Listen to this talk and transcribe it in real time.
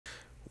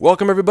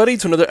Welcome everybody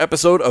to another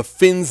episode of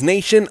Fins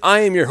Nation.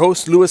 I am your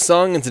host Louis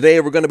Sung, and today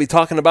we're going to be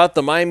talking about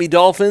the Miami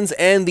Dolphins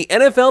and the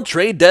NFL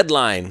trade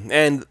deadline.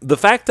 And the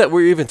fact that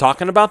we're even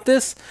talking about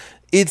this,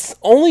 it's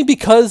only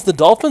because the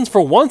Dolphins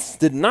for once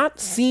did not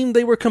seem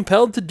they were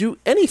compelled to do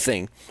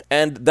anything.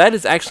 And that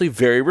is actually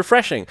very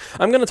refreshing.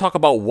 I'm going to talk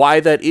about why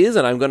that is,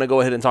 and I'm going to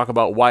go ahead and talk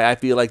about why I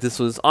feel like this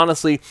was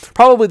honestly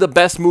probably the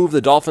best move the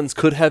Dolphins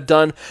could have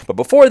done. But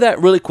before that,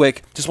 really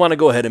quick, just want to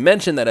go ahead and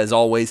mention that as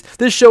always,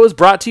 this show is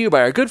brought to you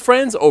by our good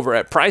friends over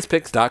at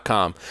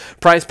PrizePicks.com.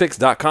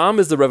 PrizePicks.com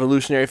is the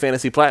revolutionary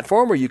fantasy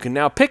platform where you can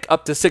now pick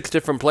up to 6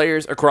 different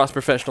players across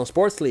professional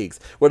sports leagues.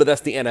 Whether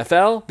that's the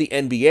NFL, the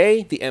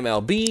NBA, the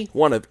MLB,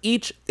 one of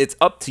each, it's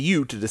up to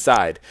you to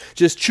decide.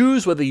 Just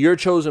choose whether your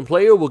chosen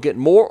player will get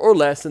more or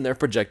less than their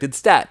projected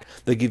stat.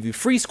 They'll give you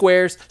free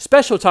squares,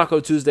 special Taco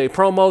Tuesday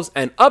promos,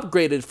 and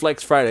upgraded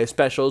Flex Friday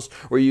specials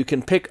where you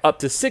can pick up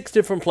to 6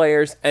 different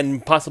players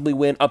and possibly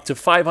win up to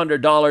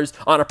 $500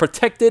 on a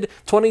protected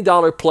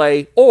 $20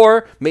 play,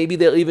 or maybe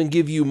they'll even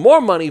give you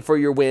more money for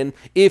your win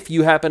if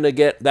you happen to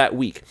get that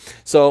week.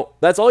 So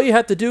that's all you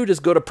have to do.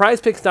 Just go to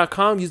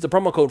prizepicks.com, use the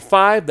promo code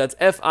 5, that's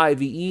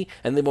FIVE,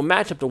 and they will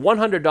match up to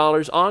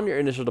 $100 on your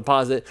initial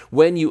deposit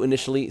when you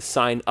initially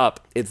sign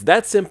up. It's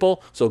that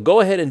simple, so go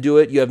ahead and do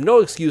it. You have no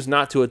excuse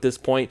not to at this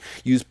point.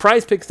 Use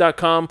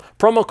prizepicks.com,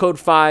 promo code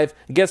 5,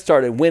 get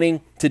started winning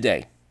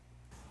today.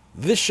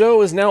 This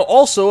show is now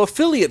also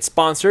affiliate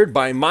sponsored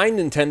by My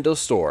Nintendo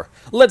Store.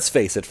 Let's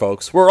face it,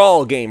 folks, we're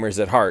all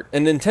gamers at heart,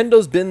 and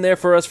Nintendo's been there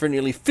for us for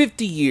nearly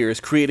 50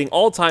 years, creating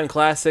all-time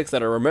classics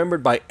that are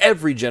remembered by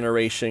every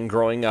generation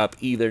growing up,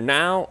 either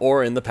now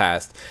or in the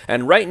past.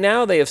 And right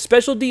now, they have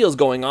special deals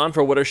going on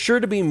for what are sure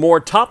to be more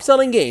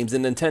top-selling games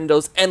in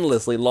Nintendo's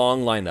endlessly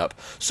long lineup.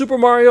 Super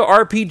Mario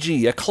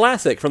RPG, a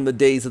classic from the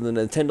days of the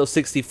Nintendo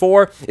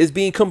 64, is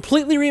being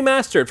completely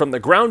remastered from the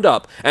ground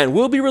up and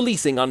will be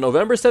releasing on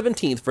November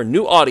 17th for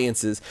new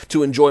audiences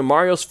to enjoy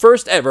Mario's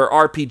first ever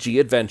RPG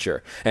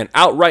adventure. And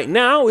out right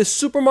now is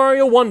Super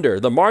Mario Wonder,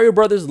 the Mario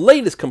Brothers'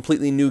 latest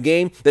completely new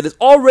game that is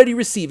already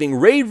receiving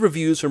rave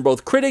reviews from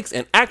both critics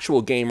and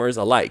actual gamers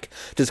alike.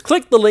 Just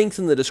click the links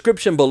in the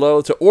description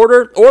below to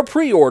order or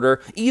pre-order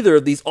either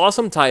of these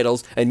awesome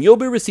titles, and you'll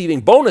be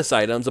receiving bonus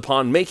items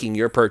upon making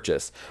your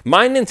purchase.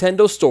 My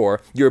Nintendo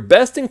Store, your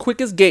best and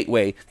quickest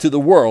gateway to the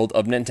world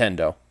of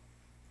Nintendo.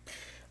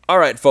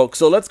 Alright folks,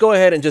 so let's go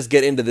ahead and just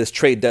get into this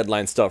trade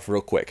deadline stuff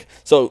real quick.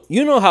 So,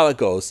 you know how it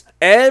goes.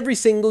 Every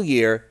single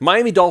year,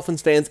 Miami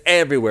Dolphins fans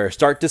everywhere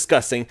start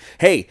discussing,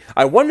 hey,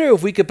 I wonder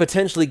if we could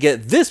potentially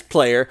get this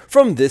player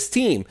from this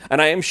team.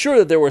 And I am sure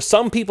that there were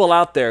some people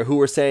out there who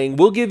were saying,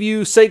 we'll give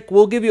you a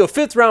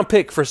 5th round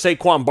pick for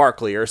Saquon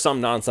Barkley or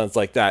some nonsense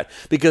like that.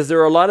 Because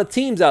there are a lot of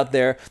teams out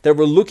there that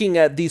were looking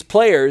at these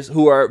players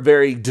who are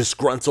very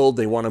disgruntled,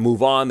 they want to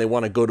move on, they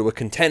want to go to a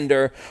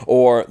contender,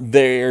 or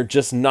they're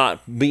just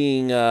not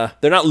being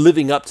they're not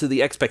living up to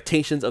the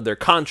expectations of their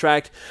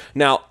contract.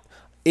 Now,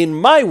 in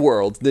my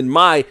world, in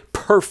my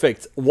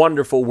perfect,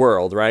 wonderful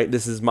world, right?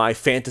 This is my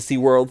fantasy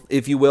world,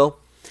 if you will.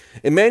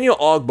 Emmanuel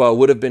Ogbah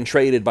would have been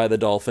traded by the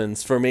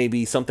Dolphins for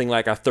maybe something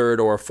like a 3rd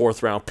or a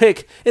 4th round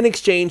pick in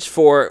exchange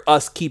for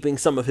us keeping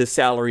some of his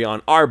salary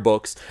on our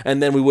books,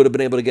 and then we would have been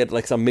able to get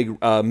like some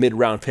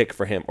mid-round pick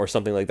for him or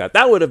something like that.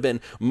 That would have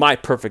been my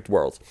perfect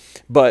world.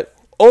 But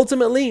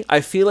ultimately,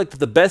 I feel like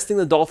the best thing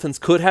the Dolphins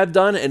could have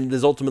done, and it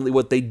is ultimately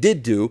what they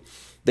did do,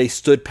 they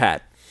stood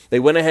pat. They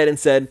went ahead and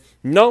said,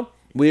 no,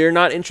 we are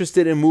not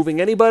interested in moving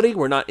anybody.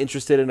 We're not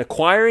interested in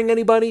acquiring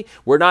anybody.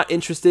 We're not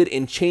interested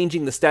in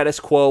changing the status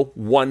quo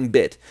one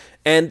bit.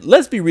 And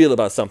let's be real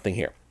about something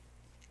here.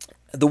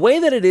 The way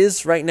that it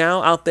is right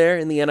now out there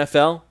in the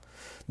NFL,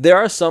 there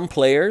are some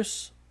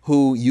players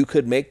who you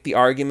could make the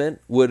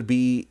argument would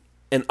be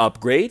an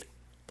upgrade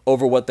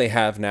over what they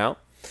have now.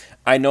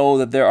 I know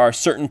that there are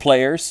certain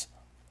players,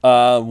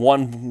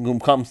 one who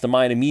comes to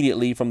mind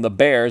immediately from the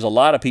Bears. A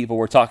lot of people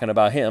were talking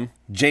about him.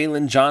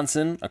 Jalen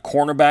Johnson, a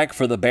cornerback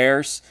for the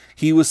Bears.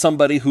 He was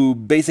somebody who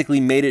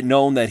basically made it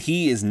known that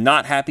he is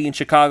not happy in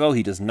Chicago.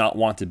 He does not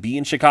want to be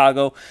in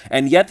Chicago.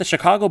 And yet the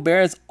Chicago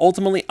Bears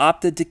ultimately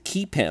opted to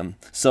keep him.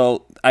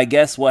 So I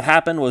guess what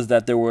happened was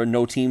that there were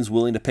no teams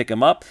willing to pick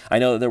him up. I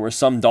know that there were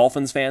some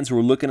Dolphins fans who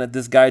were looking at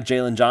this guy,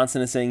 Jalen Johnson,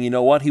 and saying, you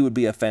know what, he would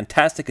be a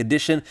fantastic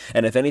addition.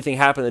 And if anything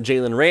happened to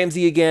Jalen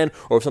Ramsey again,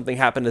 or if something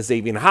happened to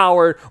Xavier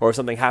Howard, or if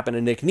something happened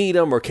to Nick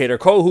Needham or Kader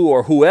Kohu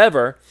or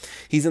whoever,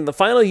 he's in the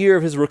final year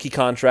of his rookie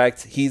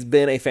contract. He's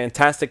been a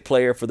fantastic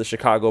player for the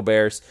Chicago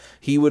Bears.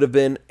 He would have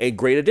been a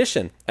great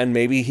addition, and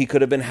maybe he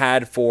could have been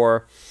had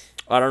for,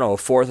 I don't know, a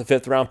 4th or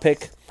 5th round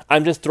pick.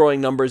 I'm just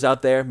throwing numbers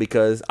out there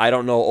because I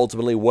don't know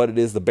ultimately what it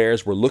is the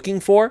Bears were looking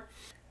for.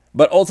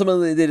 But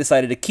ultimately, they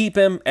decided to keep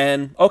him,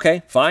 and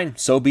okay, fine,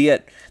 so be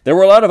it. There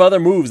were a lot of other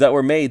moves that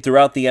were made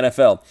throughout the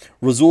NFL.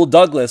 Rasul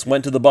Douglas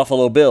went to the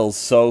Buffalo Bills,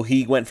 so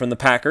he went from the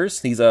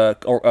Packers. He's a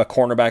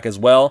cornerback as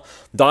well.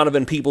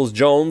 Donovan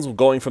Peoples-Jones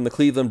going from the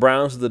Cleveland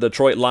Browns to the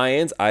Detroit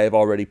Lions. I have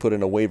already put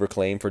in a waiver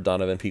claim for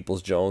Donovan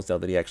Peoples-Jones now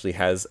that he actually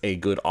has a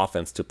good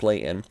offense to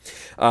play in.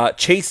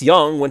 Chase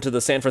Young went to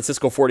the San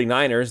Francisco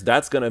 49ers.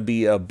 That's going to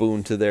be a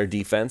boon to their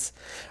defense.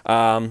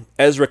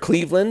 Ezra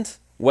Cleveland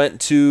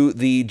went to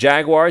the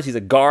Jaguars. He's a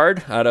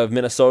guard out of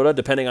Minnesota.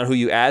 Depending on who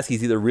you ask,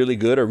 he's either really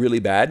good or really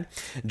bad.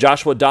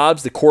 Joshua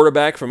Dobbs, the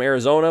quarterback from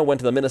Arizona,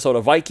 went to the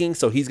Minnesota Vikings,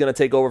 so he's going to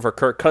take over for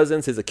Kirk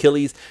Cousins. His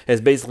Achilles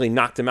has basically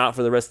knocked him out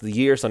for the rest of the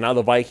year, so now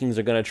the Vikings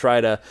are going to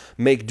try to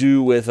make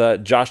do with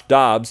Josh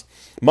Dobbs.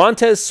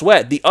 Montez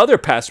Sweat, the other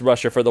pass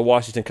rusher for the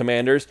Washington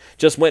Commanders,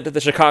 just went to the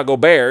Chicago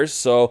Bears,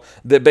 so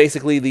that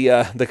basically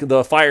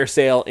the fire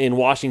sale in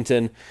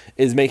Washington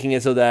is making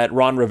it so that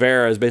Ron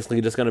Rivera is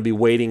basically just going to be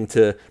waiting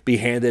to be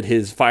handed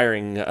his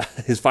firing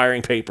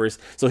papers,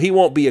 so he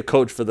won't be a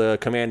coach for the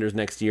Commanders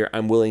next year,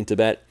 I'm willing to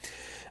bet.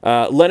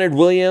 Leonard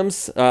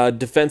Williams,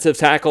 defensive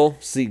tackle,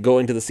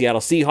 going to the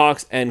Seattle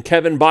Seahawks, and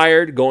Kevin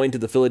Byard going to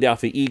the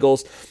Philadelphia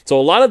Eagles. So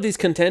a lot of these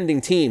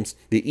contending teams,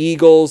 the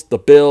Eagles, the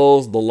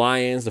Bills, the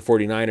Lions, the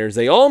 49ers,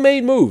 they all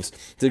made moves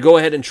to go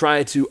ahead and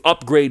try to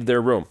upgrade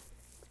their room.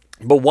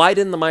 But why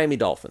didn't the Miami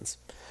Dolphins?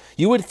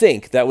 You would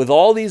think that with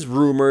all these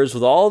rumors,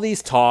 with all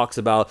these talks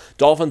about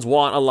Dolphins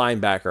want a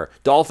linebacker,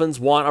 Dolphins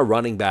want a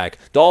running back,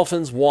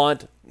 Dolphins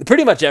want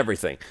pretty much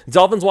everything.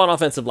 Dolphins want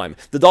offensive linemen.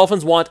 The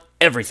Dolphins want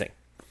everything.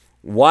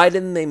 Why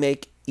didn't they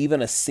make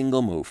even a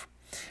single move?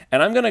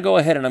 And I'm going to go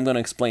ahead and I'm going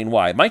to explain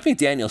why. Mike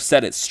McDaniel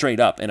said it straight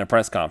up in a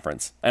press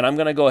conference. And I'm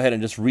going to go ahead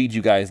and just read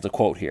you guys the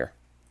quote here.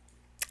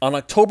 On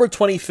October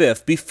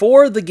 25th,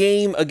 before the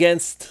game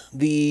against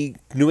the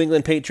New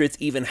England Patriots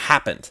even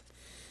happened,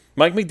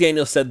 Mike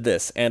McDaniel said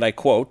this, and I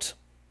quote,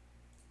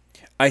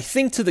 "I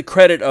think to the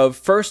credit of,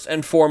 first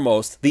and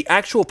foremost, the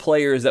actual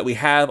players that we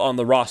have on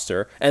the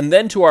roster, and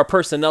then to our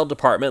personnel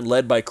department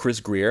led by Chris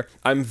Greer,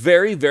 I'm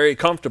very, very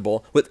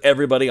comfortable with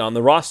everybody on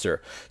the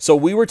roster. So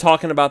we were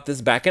talking about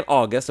this back in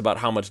August, about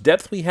how much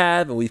depth we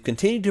have, and we've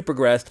continued to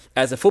progress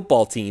as a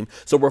football team,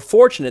 so we're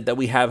fortunate that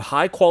we have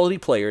high-quality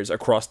players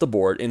across the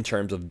board in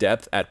terms of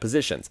depth at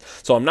positions.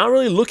 So I'm not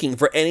really looking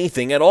for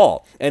anything at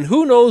all. And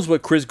who knows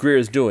what Chris Greer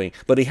is doing,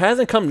 but he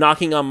hasn't come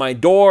knocking on my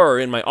door or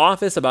in my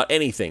office about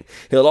anything.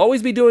 He'll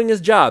always be doing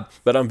his job,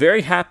 but I'm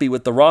very happy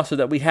with the roster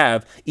that we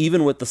have,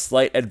 even with the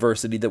slight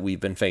adversity that we've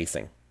been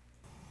facing."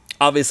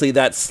 Obviously,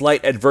 that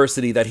slight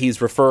adversity that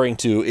he's referring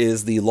to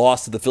is the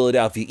loss to the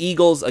Philadelphia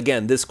Eagles.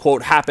 Again, this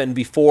quote happened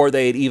before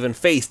they had even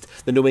faced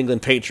the New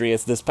England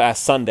Patriots this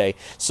past Sunday.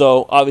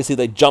 So obviously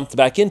they jumped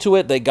back into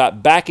it. They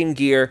got back in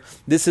gear.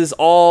 This is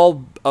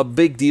all a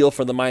big deal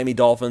for the Miami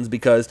Dolphins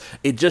because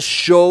it just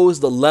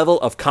shows the level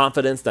of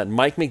confidence that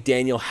Mike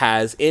McDaniel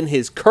has in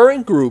his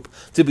current group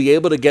to be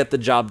able to get the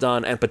job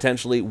done and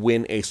potentially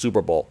win a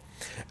Super Bowl.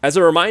 As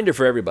a reminder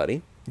for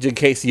everybody, in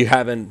case you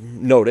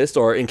haven't noticed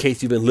or in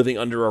case you've been living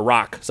under a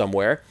rock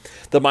somewhere,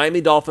 the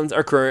Miami Dolphins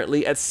are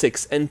currently at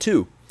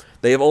 6-2.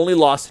 They have only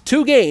lost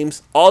 2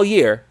 games all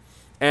year,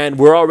 and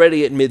we're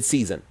already at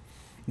midseason.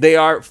 They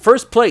are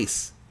first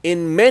place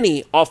in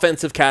many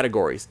offensive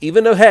categories,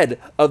 even ahead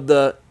of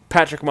the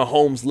Patrick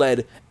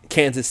Mahomes-led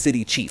Kansas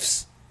City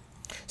Chiefs.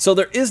 So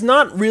there is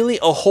not really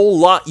a whole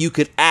lot you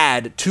could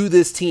add to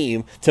this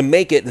team to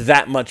make it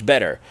that much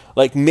better.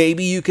 Like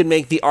maybe you could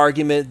make the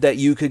argument that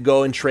you could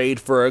go and trade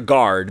for a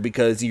guard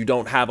because you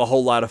don't have a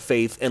whole lot of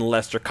faith in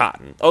Lester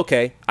Cotton.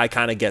 Okay, I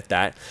kind of get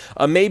that.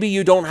 Maybe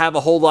you don't have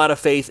a whole lot of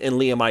faith in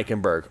Liam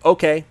Eichenberg.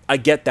 Okay, I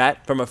get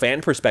that from a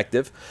fan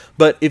perspective.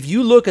 But if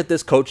you look at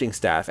this coaching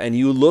staff and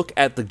you look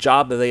at the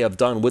job that they have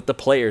done with the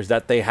players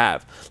that they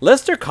have,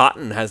 Lester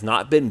Cotton has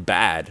not been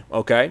bad,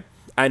 okay?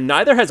 And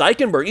neither has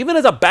Eichenberg. Even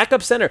as a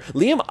backup center,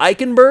 Liam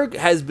Eichenberg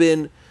has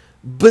been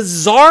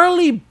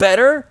bizarrely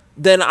better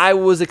than I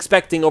was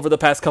expecting over the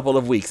past couple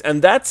of weeks.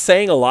 And that's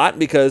saying a lot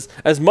because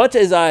as much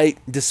as I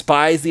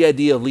despise the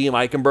idea of Liam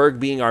Eichenberg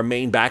being our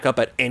main backup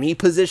at any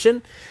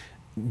position,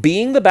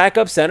 being the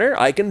backup center,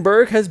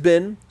 Eichenberg has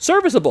been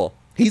serviceable.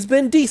 He's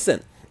been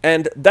decent.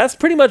 And that's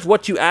pretty much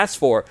what you ask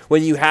for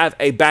when you have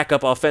a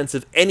backup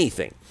offensive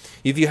anything.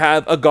 If you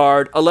have a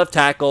guard, a left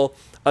tackle,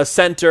 a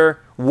center,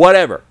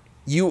 whatever.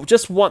 You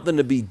just want them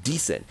to be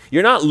decent.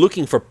 You're not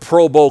looking for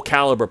Pro Bowl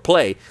caliber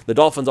play. The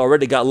Dolphins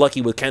already got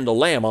lucky with Kendall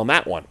Lamb on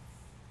that one.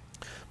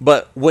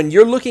 But when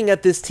you're looking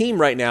at this team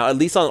right now, at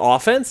least on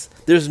offense,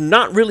 there's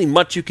not really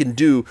much you can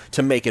do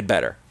to make it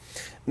better.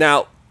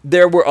 Now,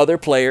 there were other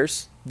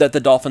players that the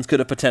Dolphins could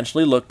have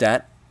potentially looked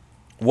at.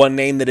 One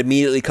name that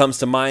immediately comes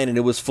to mind, and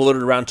it was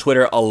floated around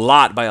Twitter a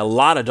lot by a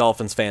lot of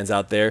Dolphins fans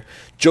out there,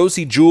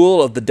 Josie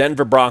Jewell of the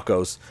Denver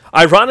Broncos.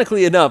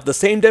 Ironically enough, the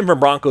same Denver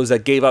Broncos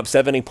that gave up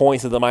 70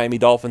 points to the Miami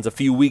Dolphins a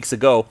few weeks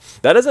ago,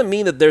 that doesn't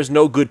mean that there's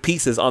no good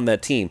pieces on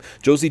that team.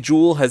 Josie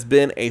Jewell has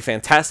been a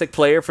fantastic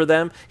player for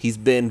them. He's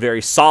been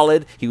very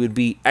solid. He would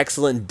be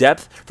excellent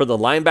depth for the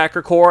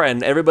linebacker core,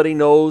 and everybody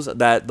knows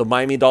that the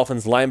Miami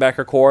Dolphins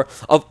linebacker core,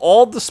 of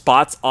all the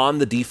spots on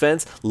the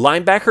defense,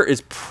 linebacker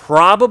is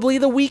probably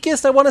the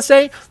weakest, I want to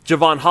say.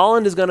 Javon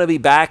Holland is going to be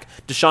back.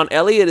 Deshaun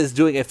Elliott is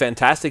doing a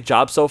fantastic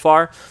job so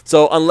far.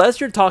 So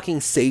unless you're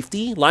talking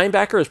safety,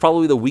 linebacker is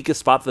probably the weakest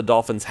spot the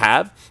Dolphins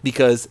have,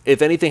 because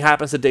if anything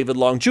happens to David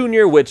Long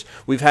Jr., which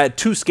we've had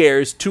 2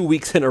 scares 2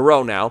 weeks in a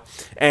row now,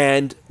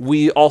 and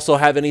we also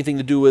have anything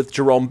to do with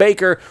Jerome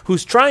Baker,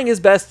 who's trying his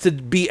best to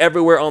be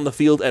everywhere on the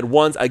field at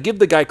once. I give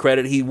the guy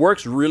credit. He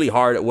works really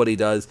hard at what he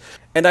does.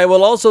 And I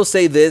will also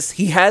say this,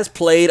 he has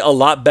played a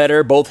lot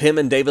better, both him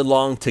and David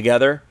Long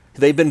together.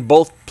 They've been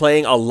both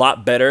playing a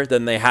lot better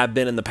than they have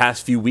been in the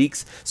past few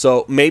weeks.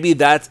 So maybe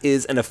that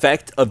is an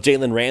effect of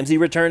Jalen Ramsey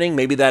returning.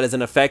 Maybe that is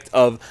an effect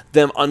of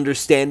them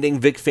understanding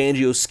Vic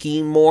Fangio's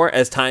scheme more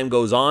as time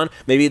goes on.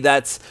 Maybe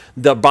that's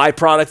the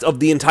byproduct of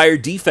the entire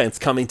defense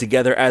coming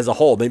together as a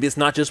whole. Maybe it's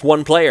not just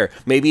one player.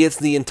 Maybe it's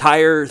the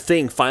entire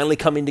thing finally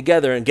coming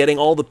together and getting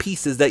all the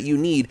pieces that you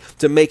need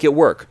to make it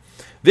work.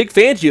 Vic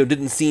Fangio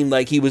didn't seem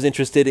like he was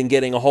interested in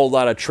getting a whole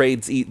lot of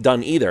trades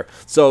done either.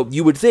 So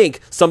you would think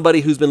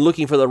somebody who's been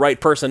looking for the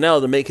right personnel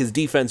to make his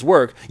defense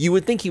work, you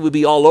would think he would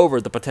be all over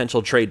the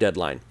potential trade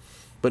deadline.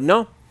 But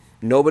no,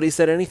 nobody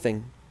said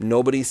anything.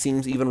 Nobody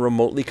seems even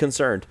remotely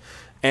concerned.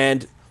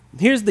 And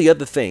here's the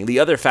other thing, the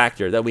other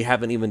factor that we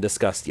haven't even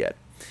discussed yet.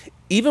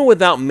 Even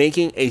without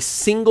making a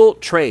single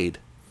trade,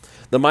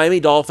 the Miami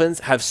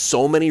Dolphins have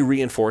so many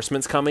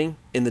reinforcements coming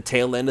in the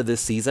tail end of this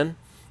season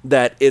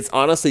that it's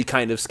honestly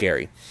kind of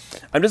scary.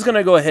 I'm just going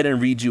to go ahead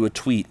and read you a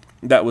tweet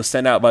that was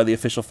sent out by the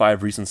official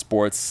 5 Recent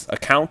Sports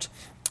account,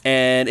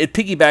 and it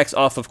piggybacks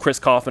off of Chris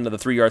Coffin of the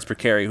 3 yards per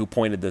carry who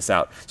pointed this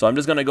out. So I'm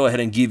just going to go ahead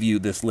and give you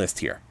this list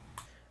here.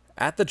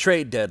 At the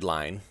trade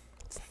deadline,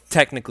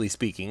 technically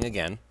speaking,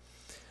 again,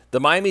 the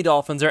Miami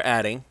Dolphins are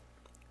adding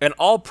an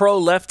all-pro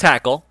left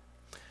tackle,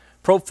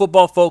 Pro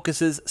Football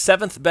Focus's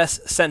 7th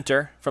best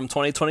center from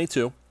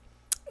 2022,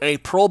 a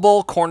Pro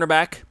Bowl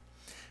cornerback,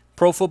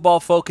 Pro Football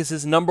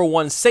Focus's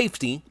 #1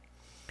 safety,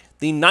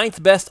 the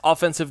 9th best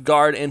offensive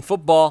guard in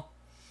football,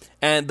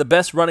 and the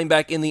best running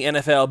back in the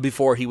NFL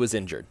before he was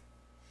injured.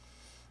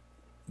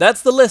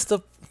 That's the list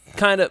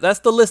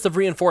of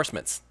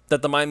reinforcements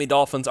that the Miami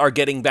Dolphins are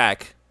getting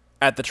back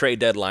at the trade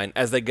deadline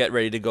as they get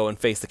ready to go and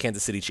face the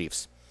Kansas City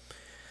Chiefs.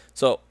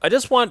 So I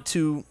just want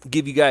to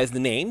give you guys the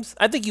names.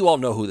 I think you all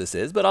know who this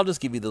is, but I'll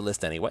just give you the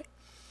list anyway.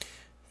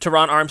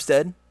 Teron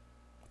Armstead,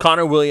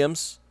 Connor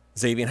Williams,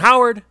 Xavier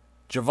Howard,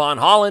 Javon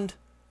Holland,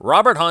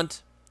 Robert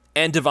Hunt,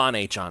 and Devon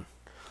Achon.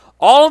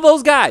 All of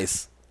those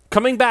guys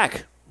coming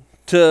back.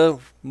 They're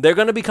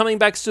going to be coming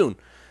back soon.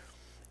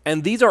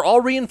 And these are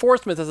all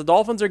reinforcements that the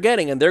Dolphins are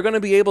getting, and they're going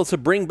to be able to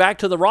bring back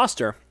to the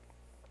roster.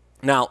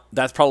 Now,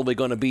 that's probably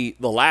going to be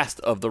the last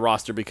of the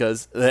roster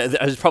because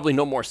there's probably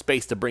no more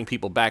space to bring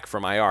people back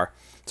from IR.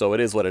 So it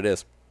is what it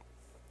is.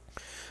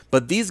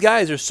 But these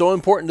guys are so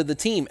important to the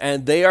team,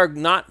 and they are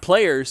not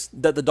players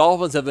that the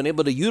Dolphins have been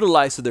able to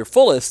utilize to their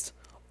fullest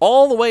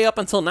all the way up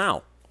until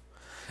now.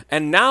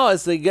 And now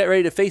as they get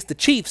ready to face the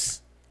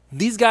Chiefs,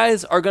 these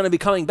guys are going to be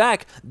coming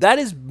back. That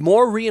is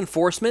more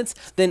reinforcements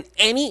than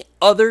any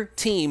other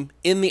team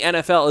in the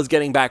NFL is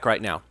getting back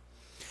right now.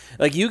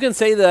 Like, you can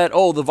say that,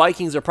 oh, the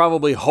Vikings are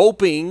probably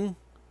hoping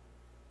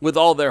with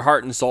all their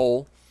heart and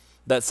soul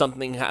that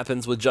something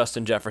happens with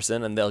Justin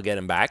Jefferson and they'll get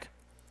him back.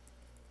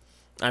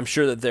 I'm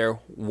sure that they're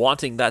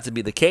wanting that to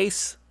be the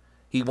case.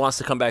 He wants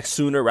to come back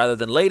sooner rather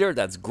than later.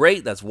 That's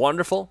great. That's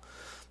wonderful.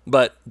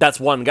 But that's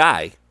one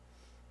guy.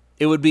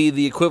 It would be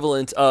the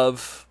equivalent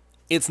of...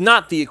 It's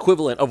not the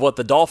equivalent of what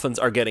the Dolphins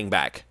are getting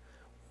back.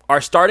 Our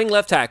starting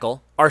left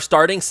tackle, our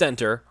starting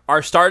center,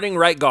 our starting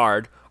right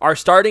guard, our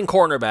starting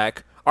cornerback,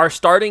 our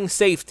starting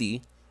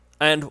safety,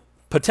 and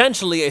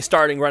potentially a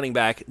starting running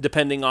back,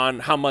 depending on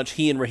how much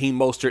he and Raheem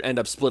Mostert end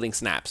up splitting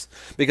snaps.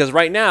 Because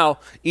right now,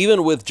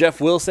 even with Jeff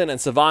Wilson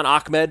and Savon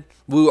Ahmed,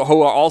 who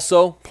are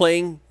also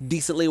playing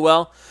decently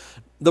well,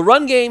 the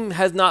run game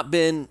has not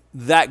been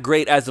that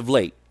great as of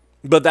late.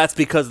 But that's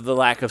because of the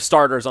lack of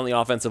starters on the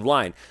offensive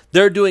line.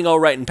 They're doing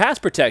all right in pass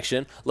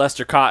protection.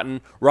 Lester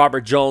Cotton,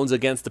 Robert Jones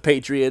against the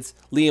Patriots,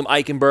 Liam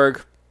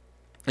Eichenberg,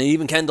 and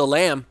even Kendall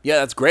Lamb. Yeah,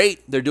 that's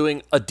great. They're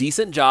doing a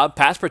decent job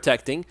pass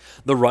protecting.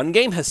 The run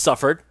game has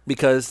suffered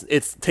because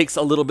it takes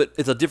a little bit,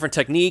 it's a different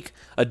technique,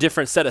 a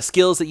different set of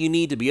skills that you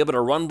need to be able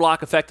to run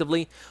block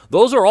effectively.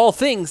 Those are all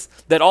things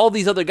that all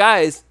these other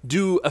guys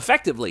do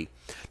effectively.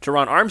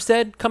 Teron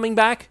Armstead coming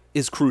back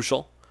is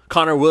crucial.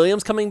 Connor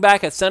Williams coming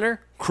back at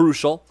center,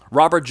 crucial.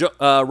 Robert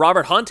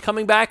Hunt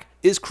coming back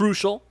is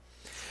crucial.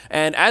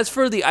 And as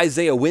for the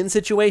Isaiah Wynn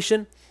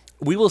situation,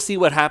 we will see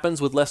what happens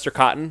with Lester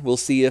Cotton. We'll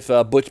see if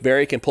Butch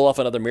Berry can pull off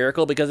another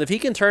miracle, because if he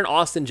can turn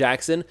Austin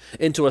Jackson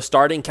into a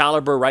starting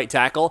caliber right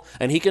tackle,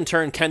 and he can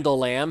turn Kendall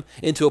Lamb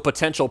into a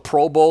potential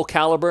Pro Bowl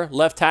caliber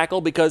left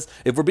tackle, because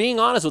if we're being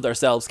honest with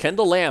ourselves,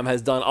 Kendall Lamb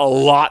has done a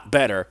lot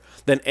better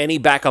than any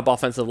backup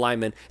offensive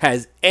lineman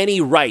has any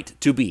right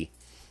to be.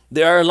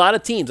 There are a lot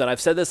of teams, and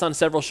I've said this on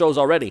several shows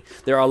already,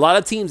 there are a lot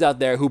of teams out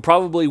there who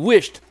probably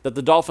wished that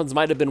the Dolphins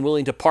might have been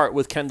willing to part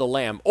with Kendall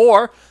Lamb,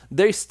 or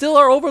they still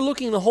are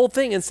overlooking the whole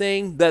thing and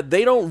saying that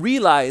they don't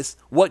realize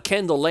what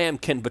Kendall Lamb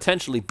can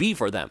potentially be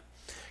for them.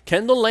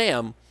 Kendall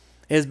Lamb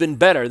has been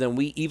better than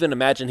we even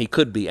imagined he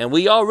could be, and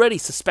we already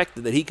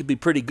suspected that he could be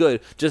pretty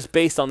good just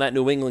based on that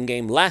New England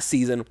game last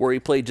season where he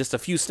played just a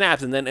few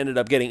snaps and then ended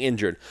up getting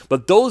injured.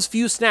 But those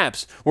few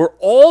snaps were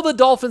all the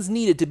Dolphins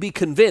needed to be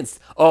convinced,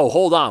 oh,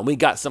 hold on, we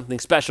got something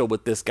special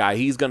with this guy.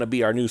 He's going to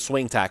be our new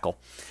swing tackle.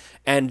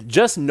 And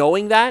just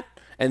knowing that,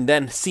 and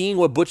then seeing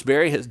what Butch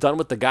Berry has done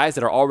with the guys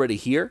that are already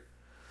here,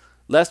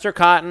 Lester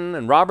Cotton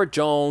and Robert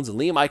Jones and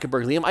Liam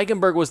Eichenberg. Liam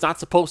Eichenberg was not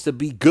supposed to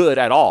be good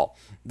at all.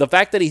 The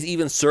fact that he's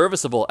even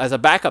serviceable as a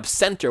backup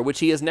center, which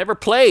he has never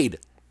played,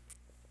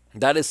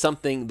 that is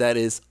something that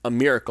is a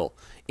miracle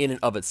in and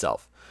of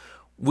itself.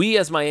 We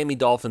as Miami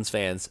Dolphins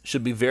fans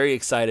should be very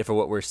excited for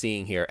what we're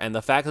seeing here. And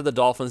the fact that the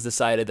Dolphins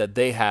decided that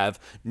they have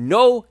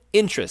no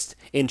interest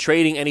in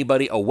trading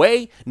anybody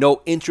away,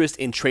 no interest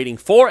in trading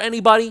for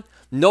anybody,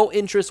 no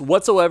interest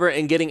whatsoever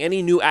in getting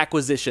any new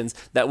acquisitions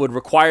that would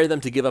require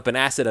them to give up an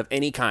asset of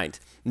any kind.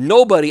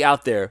 Nobody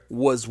out there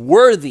was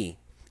worthy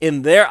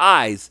in their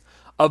eyes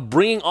of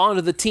bringing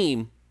onto the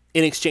team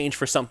in exchange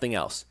for something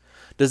else.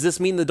 Does this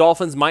mean the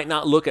Dolphins might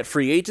not look at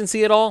free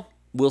agency at all?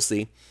 We'll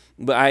see.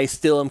 But I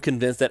still am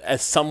convinced that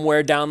as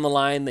somewhere down the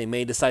line, they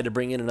may decide to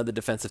bring in another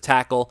defensive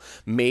tackle.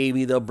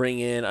 Maybe they'll bring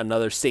in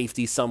another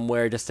safety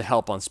somewhere just to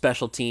help on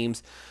special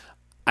teams.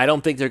 I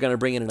don't think they're going to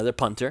bring in another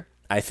punter.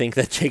 I think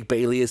that Jake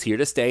Bailey is here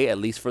to stay, at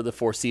least for the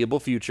foreseeable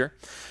future.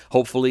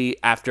 Hopefully,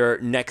 after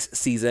next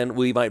season,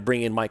 we might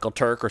bring in Michael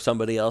Turk or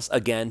somebody else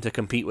again to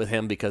compete with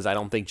him, because I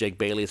don't think Jake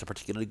Bailey is a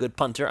particularly good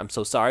punter. I'm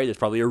so sorry. There's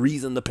probably a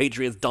reason the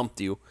Patriots dumped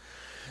you.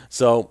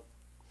 So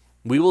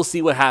we will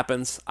see what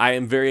happens. I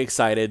am very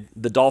excited.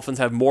 The Dolphins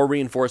have more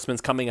reinforcements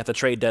coming at the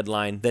trade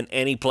deadline than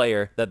any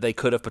player that they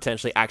could have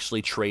potentially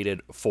actually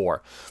traded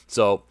for.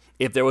 So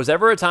if there was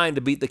ever a time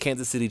to beat the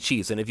Kansas City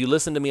Chiefs, and if you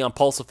listened to me on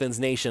Pulse of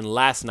Fins Nation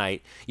last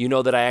night, you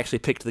know that I actually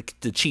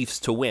picked the Chiefs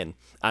to win,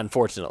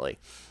 unfortunately.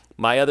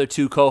 My other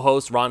two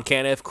co-hosts, Ron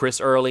Caniff, Chris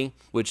Early,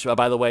 which,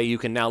 by the way, you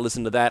can now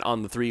listen to that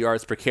on the 3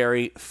 yards per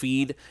carry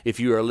feed. If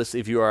you are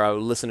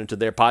listening to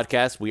their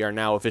podcast, we are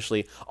now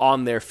officially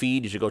on their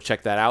feed. You should go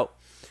check that out.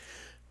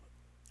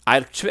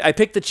 I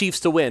picked the Chiefs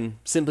to win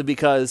simply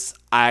because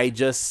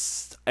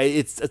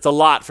it's a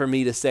lot for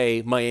me to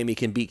say Miami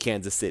can beat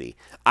Kansas City.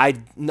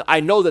 I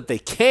know that they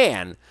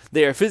can.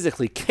 They are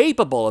physically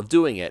capable of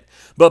doing it.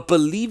 But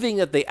believing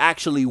that they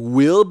actually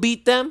will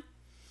beat them,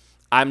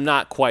 I'm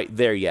not quite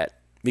there yet.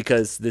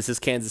 Because this is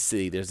Kansas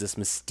City. There's this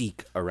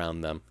mystique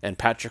around them. And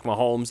Patrick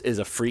Mahomes is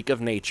a freak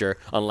of nature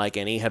unlike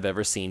any have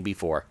ever seen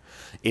before.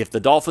 If the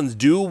Dolphins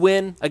do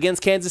win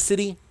against Kansas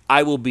City,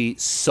 I will be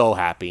so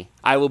happy.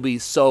 I will be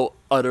so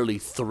utterly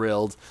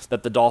thrilled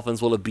that the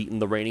Dolphins will have beaten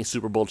the reigning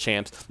Super Bowl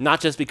champs,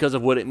 not just because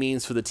of what it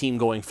means for the team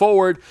going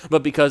forward,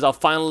 but because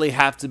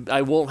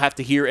I won't have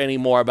to hear any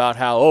more about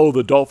how, oh,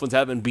 the Dolphins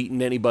haven't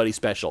beaten anybody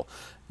special.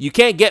 You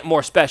can't get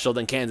more special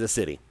than Kansas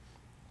City.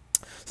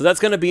 So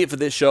that's going to be it for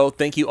this show.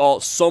 Thank you all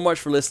so much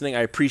for listening.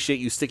 I appreciate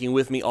you sticking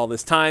with me all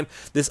this time.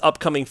 This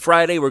upcoming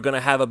Friday, we're going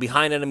to have a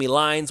Behind Enemy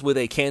Lines with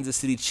a Kansas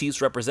City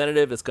Chiefs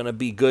representative. It's going to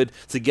be good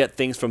to get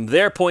things from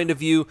their point of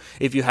view.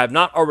 If you have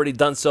not already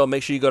done so,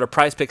 make sure you go to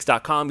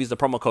prizepicks.com, use the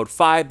promo code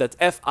 5, that's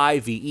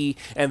F-I-V-E,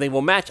 and they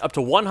will match up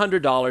to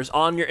 $100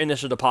 on your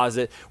initial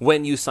deposit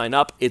when you sign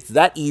up. It's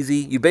that easy.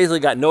 You basically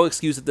got no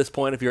excuse at this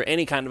point if you're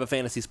any kind of a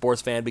fantasy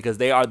sports fan, because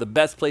they are the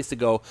best place to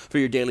go for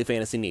your daily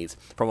fantasy needs.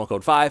 Promo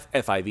code 5,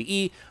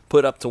 F-I-V-E.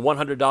 Put up to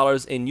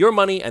 $100 in your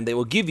money, and they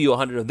will give you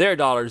 $100 of their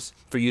dollars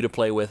for you to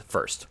play with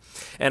first.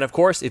 And of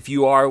course, if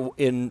you are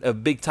a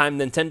big-time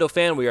Nintendo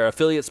fan, we are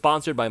affiliate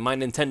sponsored by My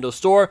Nintendo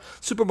Store.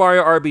 Super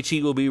Mario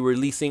RPG will be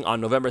releasing on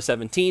November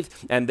 17th,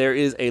 and there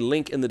is a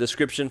link in the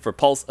description for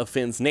Pulse of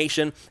Fins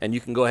Nation, and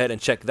you can go ahead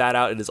and check that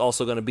out. It is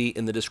also going to be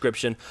in the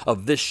description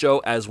of this show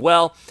as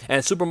well.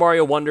 And Super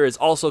Mario Wonder is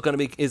also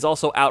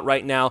out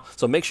right now,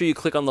 so make sure you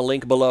click on the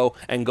link below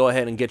and go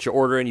ahead and get your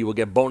order in. You will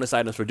get bonus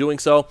items for doing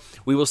so.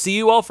 We will see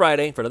you all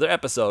Friday for another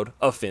episode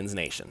of Fins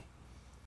Nation.